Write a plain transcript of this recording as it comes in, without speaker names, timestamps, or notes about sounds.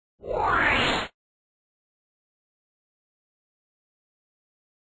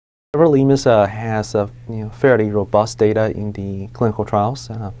Everolimus has fairly robust data in the clinical trials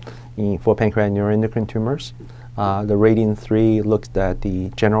for pancreatic neuroendocrine tumors. The rating 3 looked at the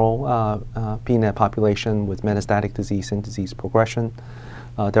general PNET population with metastatic disease and disease progression.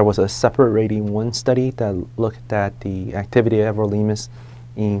 There was a separate rating 1 study that looked at the activity of everolimus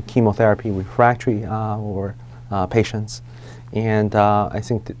in chemotherapy refractory patients. And I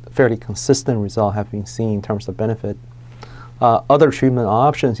think fairly consistent results have been seen in terms of benefit. Other treatment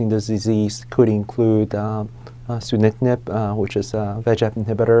options in this disease could include sunitinib, which is a VEGF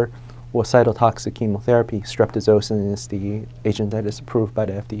inhibitor, or cytotoxic chemotherapy. Streptozotocin is the agent that is approved by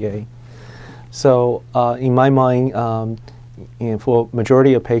the FDA. So in my mind, for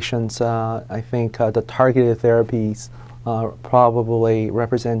majority of patients, I think the targeted therapies probably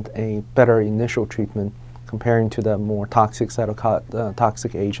represent a better initial treatment comparing to the more toxic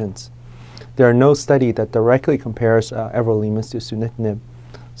cytotoxic agents. There are no study that directly compares everolimus to sunitinib,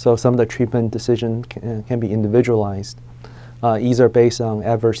 so some of the treatment decisions can be individualized, either based on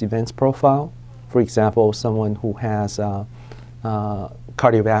adverse events profile. For example, someone who has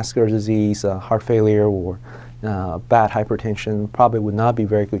cardiovascular disease, heart failure, or bad hypertension probably would not be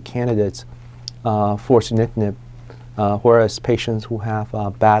very good candidates for sunitinib, whereas patients who have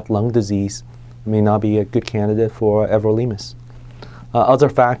bad lung disease may not be a good candidate for everolimus. Other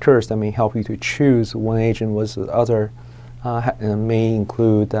factors that may help you to choose one agent may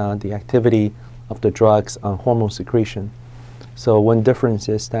include the activity of the drugs on hormone secretion. So one difference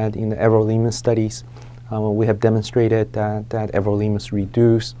is that in the everolimus studies, we have demonstrated that everolimus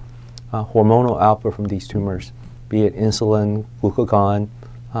reduce hormonal output from these tumors, be it insulin, glucagon,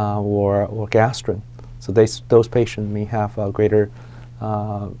 or gastrin. So those patients may have a greater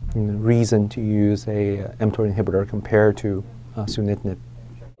reason to use a mTOR inhibitor compared to sunitinib.